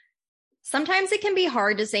Sometimes it can be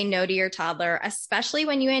hard to say no to your toddler, especially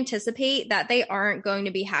when you anticipate that they aren't going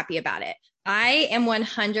to be happy about it. I am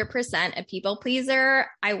 100% a people pleaser.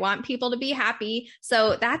 I want people to be happy.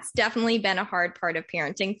 So that's definitely been a hard part of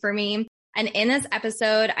parenting for me. And in this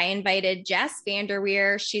episode, I invited Jess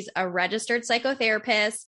Vanderweer. She's a registered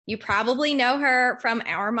psychotherapist. You probably know her from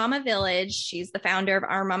Our Mama Village. She's the founder of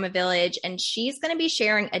Our Mama Village, and she's going to be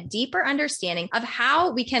sharing a deeper understanding of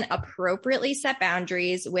how we can appropriately set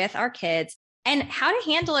boundaries with our kids and how to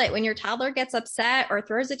handle it when your toddler gets upset or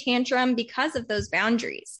throws a tantrum because of those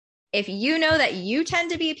boundaries. If you know that you tend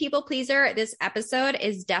to be a people pleaser, this episode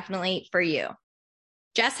is definitely for you.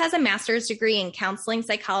 Jess has a master's degree in counseling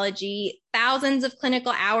psychology, thousands of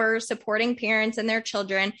clinical hours supporting parents and their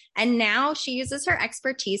children, and now she uses her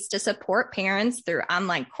expertise to support parents through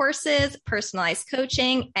online courses, personalized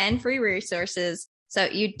coaching, and free resources. So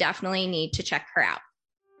you definitely need to check her out.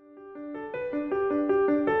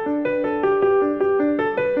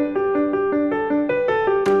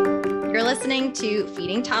 You're listening to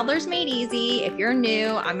Feeding Toddlers Made Easy. If you're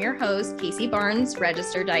new, I'm your host, Casey Barnes,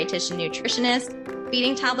 registered dietitian nutritionist.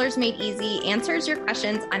 Feeding Toddlers Made Easy answers your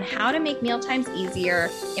questions on how to make mealtimes easier,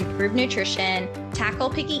 improve nutrition, tackle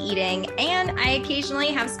picky eating, and I occasionally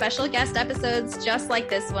have special guest episodes just like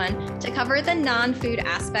this one to cover the non-food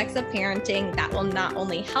aspects of parenting that will not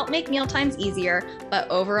only help make mealtimes easier, but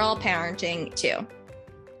overall parenting too.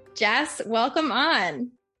 Jess, welcome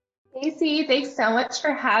on. Casey, thanks so much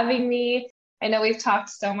for having me. I know we've talked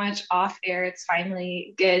so much off air. It's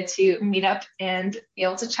finally good to meet up and be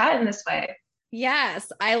able to chat in this way. Yes,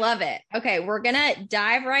 I love it. Okay, we're going to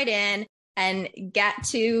dive right in and get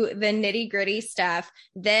to the nitty gritty stuff.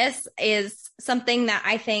 This is something that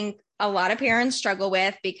I think a lot of parents struggle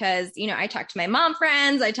with because, I talk to my mom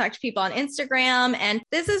friends, I talk to people on Instagram, and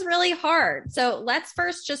this is really hard. So let's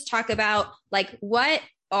first just talk about what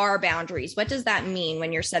are boundaries? What does that mean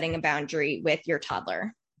when you're setting a boundary with your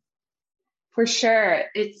toddler? For sure.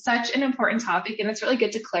 It's such an important topic, and it's really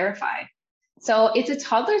good to clarify. So it's a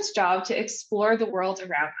toddler's job to explore the world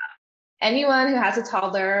around them. Anyone who has a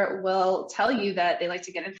toddler will tell you that they like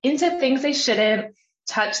to get into things they shouldn't,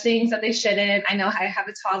 touch things that they shouldn't. I know I have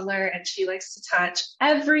a toddler and she likes to touch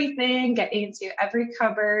everything, get into every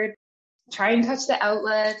cupboard, try and touch the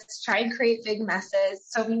outlets, try and create big messes.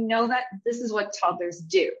 So we know that this is what toddlers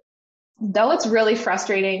do. Though it's really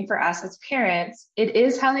frustrating for us as parents, it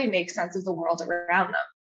is how they make sense of the world around them.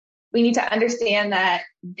 We need to understand that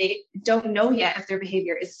they don't know yet if their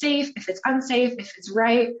behavior is safe, if it's unsafe, if it's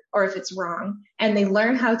right, or if it's wrong. And they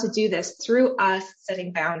learn how to do this through us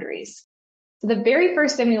setting boundaries. So the very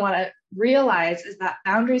first thing we want to realize is that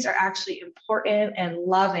boundaries are actually important and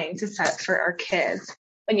loving to set for our kids.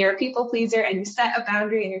 When you're a people pleaser and you set a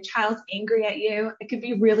boundary and your child's angry at you, it can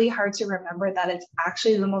be really hard to remember that it's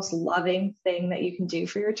actually the most loving thing that you can do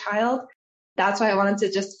for your child. That's why I wanted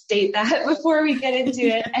to just state that before we get into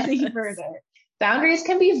it any further. Boundaries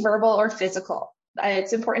can be verbal or physical.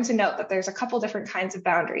 It's important to note that there's a couple different kinds of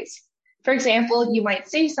boundaries. For example, you might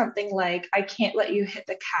say something like, I can't let you hit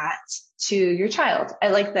the cat to your child. I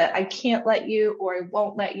like that I can't let you or I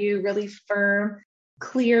won't let you, really firm,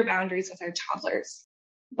 clear boundaries with our toddlers.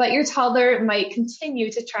 But your toddler might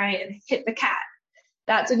continue to try and hit the cat.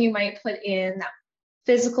 That's when you might put in that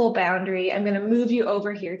physical boundary. I'm going to move you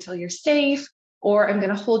over here till you're safe, or I'm going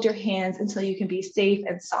to hold your hands until you can be safe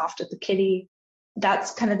and soft with the kitty.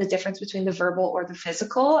 That's kind of the difference between the verbal or the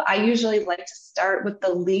physical. I usually like to start with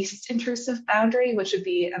the least intrusive boundary, which would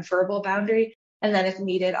be a verbal boundary. And then if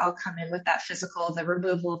needed, I'll come in with that physical, the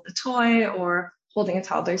removal of the toy or holding a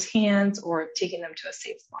toddler's hands or taking them to a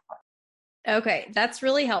safe spot. Okay, that's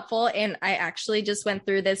really helpful. And I actually just went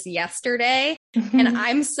through this yesterday and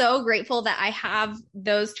I'm so grateful that I have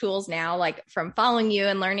those tools now, like from following you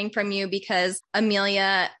and learning from you, because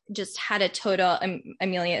Amelia just had a total,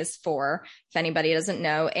 Amelia is 4, if anybody doesn't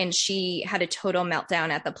know, and she had a total meltdown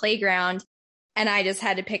at the playground. And I just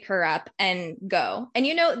had to pick her up and go. And,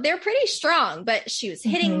 they're pretty strong, but she was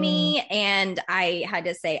hitting me and I had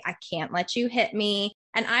to say, I can't let you hit me.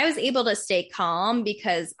 And I was able to stay calm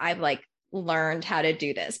because I've learned how to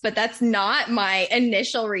do this, but that's not my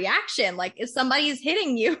initial reaction. If somebody is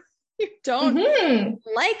hitting you, you don't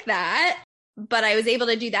like that, but I was able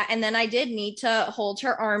to do that. And then I did need to hold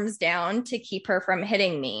her arms down to keep her from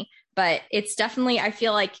hitting me, but it's definitely, I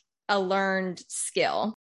feel like, a learned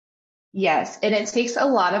skill. Yes. And it takes a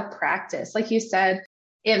lot of practice. Like you said,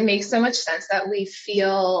 it makes so much sense that we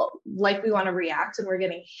feel like we want to react when we're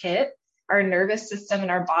getting hit. Our nervous system and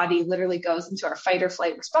our body literally goes into our fight or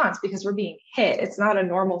flight response because we're being hit. It's not a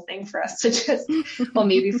normal thing for us to just, well,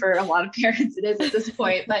 maybe for a lot of parents it is at this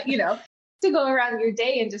point, but to go around your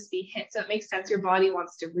day and just be hit. So it makes sense. Your body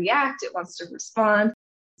wants to react. It wants to respond.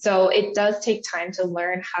 So it does take time to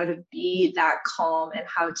learn how to be that calm and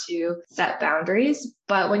how to set boundaries.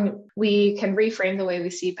 But when we can reframe the way we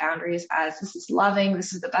see boundaries as this is loving,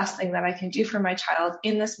 this is the best thing that I can do for my child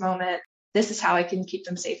in this moment, this is how I can keep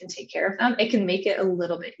them safe and take care of them, it can make it a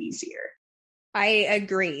little bit easier. I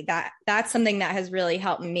agree that that's something that has really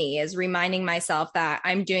helped me, is reminding myself that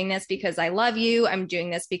I'm doing this because I love you. I'm doing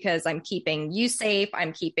this because I'm keeping you safe.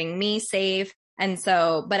 I'm keeping me safe. And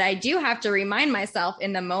so, but I do have to remind myself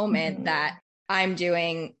in the moment that I'm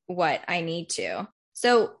doing what I need to.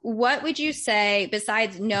 So what would you say,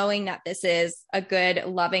 besides knowing that this is a good,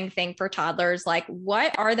 loving thing for toddlers, like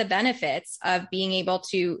what are the benefits of being able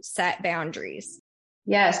to set boundaries?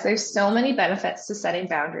 Yes, there's so many benefits to setting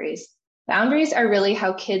boundaries. Boundaries are really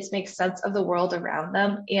how kids make sense of the world around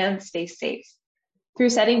them and stay safe.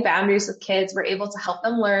 Through setting boundaries with kids, we're able to help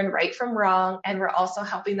them learn right from wrong, and we're also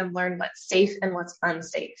helping them learn what's safe and what's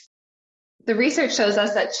unsafe. The research shows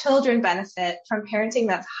us that children benefit from parenting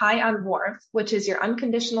that's high on warmth, which is your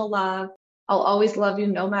unconditional love. I'll always love you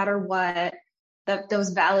no matter what.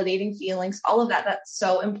 Those validating feelings, all of that, that's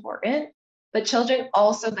so important. But children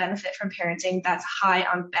also benefit from parenting that's high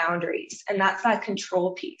on boundaries, and that's that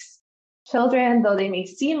control piece. Children, though they may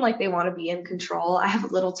seem like they want to be in control, I have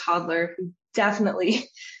a little toddler who definitely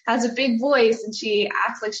has a big voice and she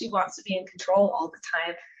acts like she wants to be in control all the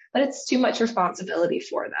time, but it's too much responsibility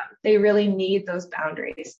for them. They really need those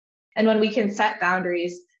boundaries. And when we can set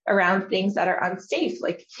boundaries around things that are unsafe,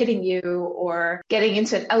 like hitting you or getting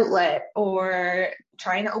into an outlet or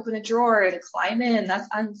trying to open a drawer to climb in, that's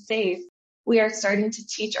unsafe. We are starting to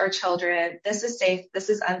teach our children, this is safe, this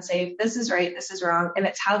is unsafe, this is right, this is wrong. And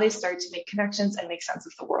it's how they start to make connections and make sense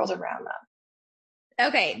of the world around them.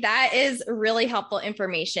 Okay, that is really helpful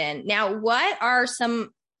information. Now, what are some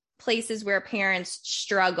places where parents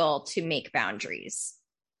struggle to make boundaries?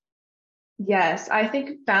 Yes, I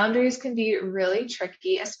think boundaries can be really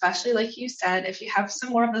tricky, especially like you said, if you have some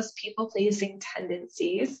more of those people-pleasing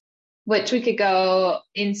tendencies, which we could go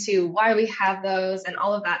into why we have those and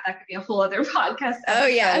all of that. That could be a whole other podcast episode. Oh,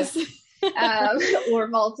 yes. Or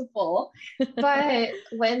multiple. But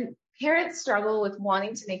when parents struggle with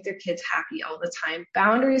wanting to make their kids happy all the time,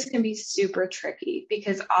 boundaries can be super tricky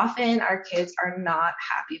because often our kids are not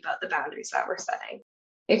happy about the boundaries that we're setting.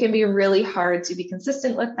 It can be really hard to be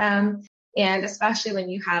consistent with them. And especially when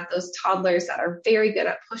you have those toddlers that are very good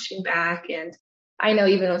at pushing back. And I know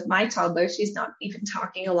even with my toddler, she's not even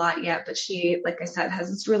talking a lot yet, but she, like I said, has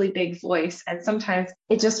this really big voice. And sometimes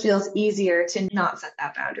it just feels easier to not set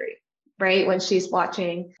that boundary, right? When she's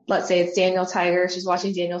watching, let's say it's Daniel Tiger, she's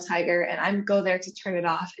watching Daniel Tiger and I go there to turn it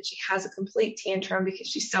off and she has a complete tantrum because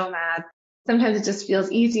she's so mad. Sometimes it just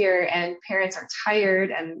feels easier and parents are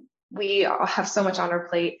tired and we all have so much on our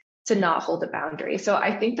plate to not hold a boundary. So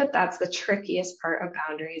I think that that's the trickiest part of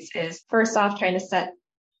boundaries is first off, trying to set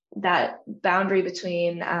that boundary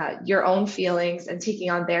between your own feelings and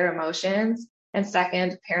taking on their emotions. And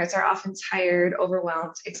second, parents are often tired,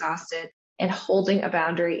 overwhelmed, exhausted, and holding a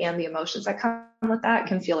boundary and the emotions that come with that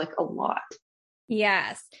can feel like a lot.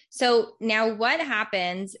 Yes. So now what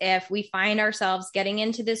happens if we find ourselves getting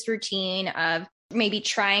into this routine of maybe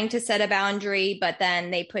trying to set a boundary, but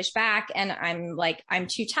then they push back and I'm like, I'm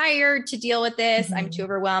too tired to deal with this. Mm-hmm. I'm too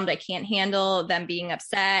overwhelmed. I can't handle them being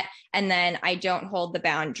upset. And then I don't hold the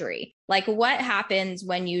boundary. Like what happens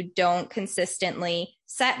when you don't consistently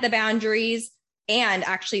set the boundaries and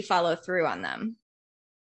actually follow through on them?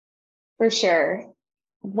 For sure.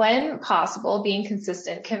 When possible, being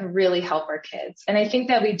consistent can really help our kids. And I think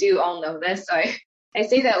that we do all know this. So I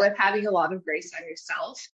say that with having a lot of grace on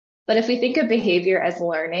yourself. But if we think of behavior as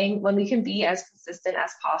learning, when we can be as consistent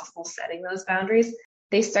as possible setting those boundaries,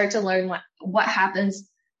 they start to learn what happens.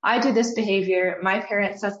 I do this behavior, my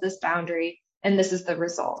parent sets this boundary, and this is the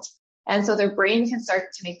result. And so their brain can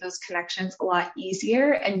start to make those connections a lot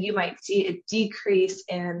easier, and you might see a decrease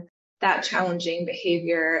in that challenging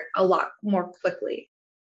behavior a lot more quickly.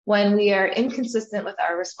 When we are inconsistent with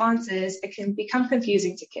our responses, it can become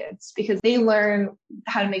confusing to kids because they learn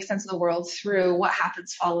how to make sense of the world through what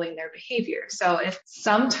happens following their behavior. So if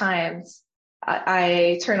sometimes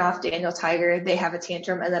I turn off Daniel Tiger, they have a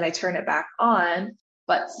tantrum and then I turn it back on,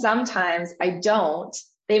 but sometimes I don't,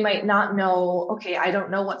 they might not know, okay, I don't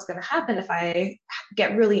know what's going to happen if I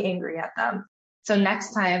get really angry at them. So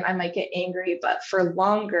next time I might get angry, but for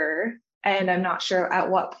longer, and I'm not sure at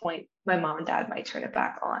what point my mom and dad might turn it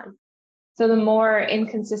back on. So the more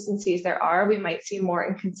inconsistencies there are, we might see more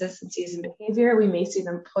inconsistencies in behavior. We may see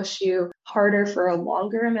them push you harder for a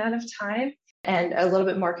longer amount of time. and a little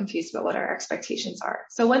bit more confused about what our expectations are.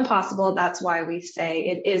 So when possible, that's why we say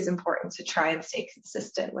it is important to try and stay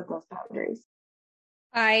consistent with those boundaries.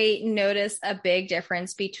 I notice a big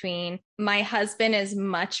difference between my husband is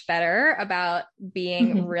much better about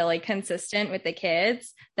being really consistent with the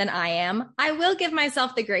kids than I am. I will give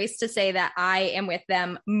myself the grace to say that I am with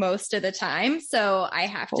them most of the time. So I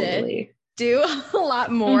have to do a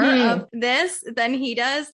lot more of this than he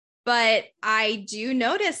does. But I do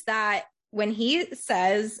notice that when he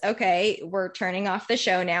says, okay, we're turning off the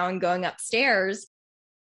show now and going upstairs,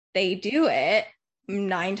 they do it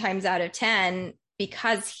 9 times out of 10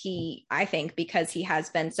 because he has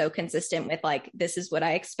been so consistent with like, this is what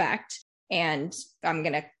I expect and I'm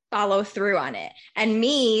going to follow through on it. And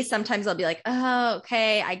me, sometimes I'll be like, oh,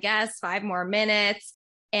 okay, I guess 5 more minutes.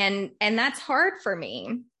 And that's hard for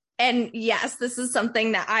me. And yes, this is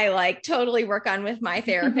something that I like totally work on with my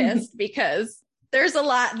therapist because there's a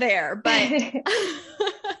lot there. But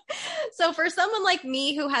so for someone like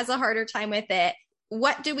me who has a harder time with it,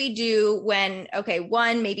 what do we do when, okay,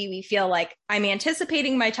 one, maybe we feel like I'm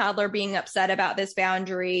anticipating my toddler being upset about this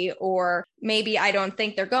boundary, or maybe I don't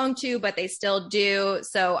think they're going to, but they still do.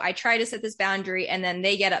 So I try to set this boundary and then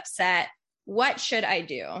they get upset. What should I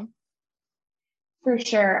do? For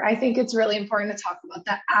sure. I think it's really important to talk about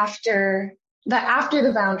that after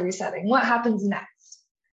the boundary setting. What happens next?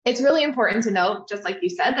 It's really important to note, just like you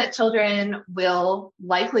said, that children will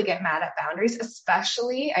likely get mad at boundaries,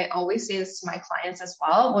 especially, I always say this to my clients as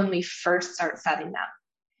well, when we first start setting them.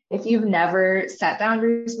 If you've never set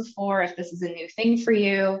boundaries before, if this is a new thing for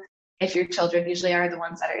you, if your children usually are the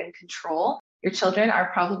ones that are in control, your children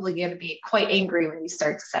are probably going to be quite angry when you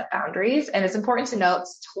start to set boundaries. And it's important to note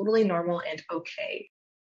it's totally normal and okay.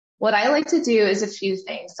 What I like to do is a few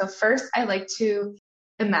things. So first, I like to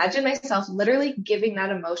imagine myself literally giving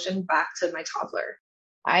that emotion back to my toddler.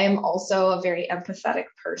 I am also a very empathetic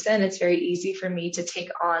person. It's very easy for me to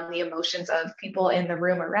take on the emotions of people in the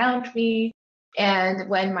room around me. And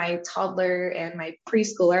when my toddler and my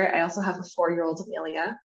preschooler, I also have a 4-year-old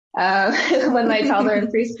Amelia, when my toddler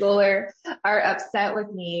and preschooler are upset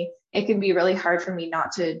with me, it can be really hard for me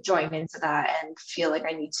not to join into that and feel like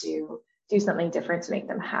I need to do something different to make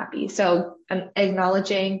them happy. So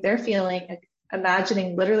acknowledging their feeling,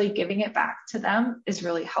 imagining literally giving it back to them is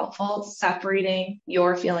really helpful, separating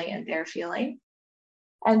your feeling and their feeling.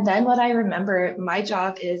 And then what I remember, my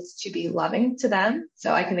job is to be loving to them.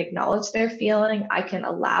 So I can acknowledge their feeling. I can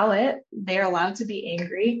allow it. They're allowed to be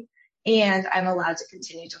angry and I'm allowed to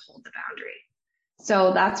continue to hold the boundary.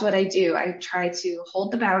 So that's what I do. I try to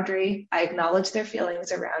hold the boundary. I acknowledge their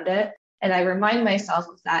feelings around it. And I remind myself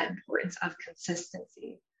of that importance of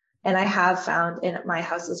consistency. And I have found in my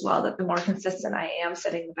house as well that the more consistent I am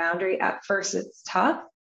setting the boundary, at first it's tough,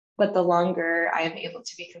 but the longer I am able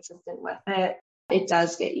to be consistent with it, it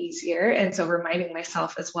does get easier. And so reminding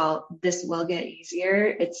myself as well, this will get easier.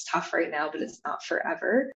 It's tough right now, but it's not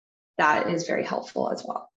forever. That is very helpful as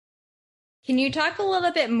well. Can you talk a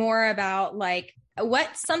little bit more about like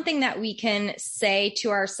what's something that we can say to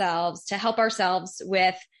ourselves to help ourselves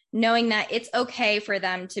with knowing that it's okay for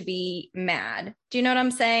them to be mad? Do you know what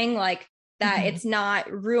I'm saying? Like that it's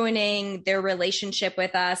not ruining their relationship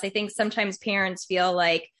with us. I think sometimes parents feel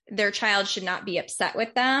like their child should not be upset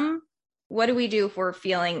with them. What do we do if we're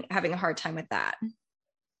having a hard time with that?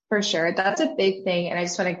 For sure. That's a big thing. And I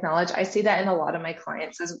just want to acknowledge, I see that in a lot of my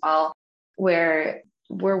clients as well, where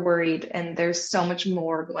we're worried and there's so much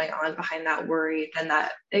more going on behind that worry than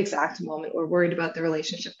that exact moment. We're worried about the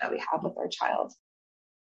relationship that we have with our child.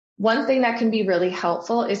 One thing that can be really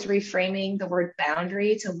helpful is reframing the word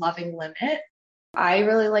boundary to loving limit. I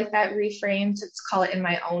really like that reframe to call it in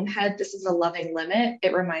my own head. This is a loving limit.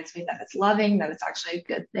 It reminds me that it's loving, that it's actually a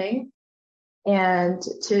good thing. And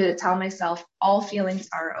to tell myself all feelings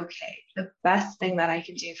are okay. The best thing that I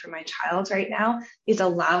can do for my child right now is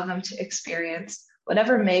allow them to experience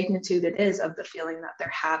whatever magnitude it is of the feeling that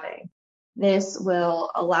they're having. This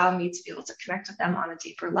will allow me to be able to connect with them on a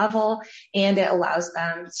deeper level, and it allows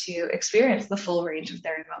them to experience the full range of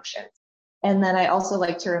their emotions. And then I also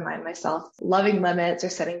like to remind myself, loving limits or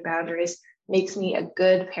setting boundaries makes me a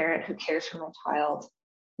good parent who cares for my child,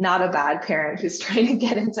 not a bad parent who's trying to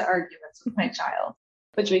get into arguments with my child,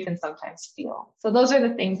 which we can sometimes feel. So those are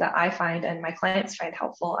the things that I find and my clients find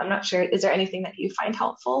helpful. I'm not sure, is there anything that you find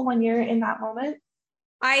helpful when you're in that moment?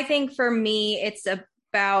 I think for me, it's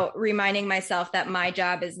about reminding myself that my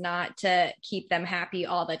job is not to keep them happy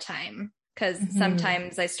all the time. Because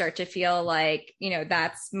sometimes I start to feel like,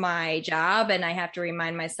 that's my job. And I have to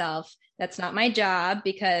remind myself that's not my job,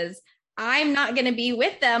 because I'm not going to be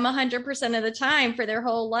with them 100% of the time for their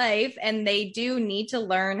whole life. And they do need to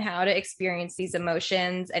learn how to experience these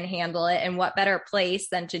emotions and handle it. And what better place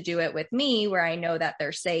than to do it with me, where I know that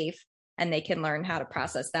they're safe and they can learn how to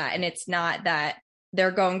process that. And it's not that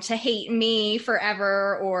they're going to hate me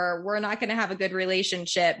forever, or we're not going to have a good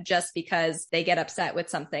relationship just because they get upset with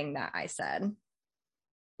something that I said.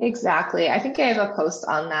 Exactly. I think I have a post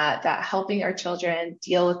on that helping our children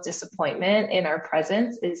deal with disappointment in our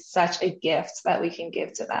presence is such a gift that we can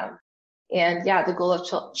give to them. And yeah, the goal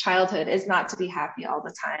of childhood is not to be happy all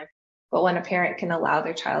the time. But when a parent can allow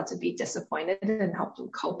their child to be disappointed and help them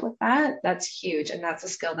cope with that, that's huge. And that's a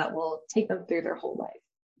skill that will take them through their whole life.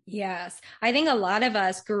 Yes. I think a lot of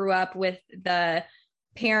us grew up with the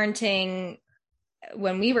parenting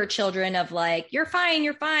when we were children of like, you're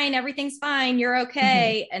fine, everything's fine, you're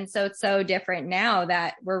okay. Mm-hmm. And so it's so different now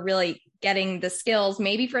that we're really getting the skills,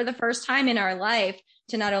 maybe for the first time in our life,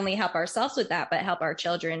 to not only help ourselves with that, but help our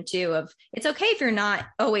children too, of it's okay if you're not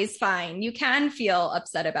always fine. You can feel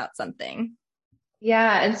upset about something.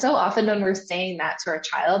 Yeah. And so often when we're saying that to our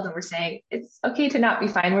child and we're saying it's okay to not be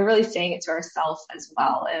fine, we're really saying it to ourselves as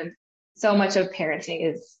well. And so much of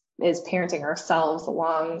parenting is parenting ourselves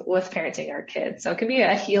along with parenting our kids. So it can be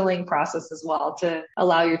a healing process as well to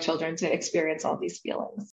allow your children to experience all these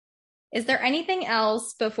feelings. Is there anything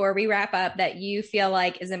else before we wrap up that you feel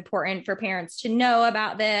like is important for parents to know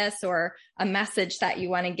about this, or a message that you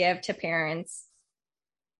want to give to parents?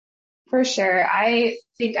 For sure. I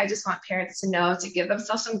think I just want parents to know to give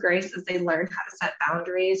themselves some grace as they learn how to set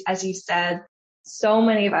boundaries. As you said, so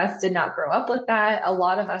many of us did not grow up with that. A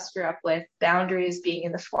lot of us grew up with boundaries being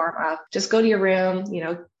in the form of just go to your room,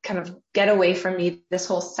 kind of get away from me, this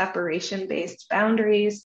whole separation-based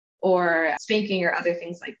boundaries or spanking or other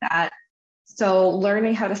things like that. So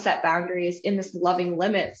learning how to set boundaries in this loving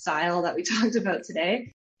limit style that we talked about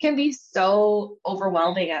today can be so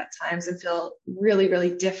overwhelming at times and feel really,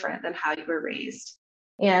 really different than how you were raised.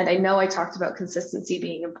 And I know I talked about consistency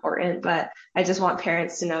being important, but I just want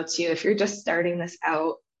parents to know too, if you're just starting this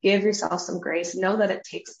out, give yourself some grace. Know that it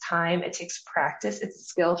takes time. It takes practice. It's a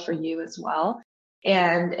skill for you as well.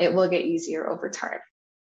 And it will get easier over time.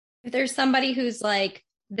 If there's somebody who's like,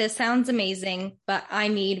 this sounds amazing, but I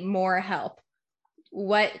need more help,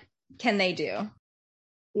 what can they do?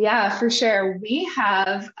 Yeah, for sure. We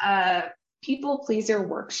have a people pleaser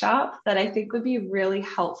workshop that I think would be really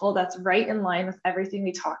helpful. That's right in line with everything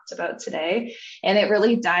we talked about today. And it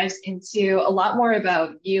really dives into a lot more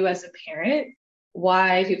about you as a parent,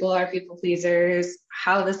 why people are people pleasers,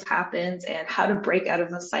 how this happens, and how to break out of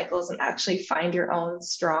those cycles and actually find your own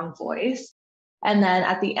strong voice. And then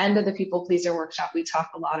at the end of the people pleaser workshop, we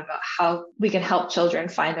talk a lot about how we can help children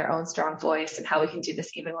find their own strong voice and how we can do this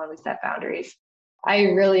even when we set boundaries. I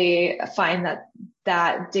really find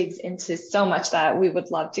that digs into so much that we would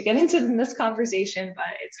love to get into in this conversation, but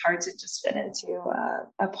it's hard to just fit into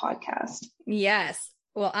a podcast. Yes.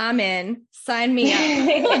 Well, I'm in. Sign me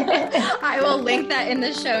up. I will link that in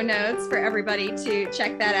the show notes for everybody to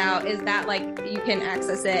check that out. Is that like you can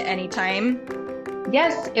access it anytime?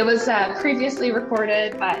 Yes, it was previously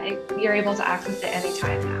recorded, but you're able to access it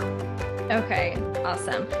anytime now. Okay,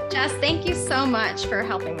 awesome. Jess, thank you so much for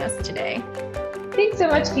helping us today. Thanks so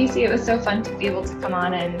much, Casey. It was so fun to be able to come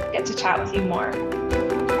on and get to chat with you more.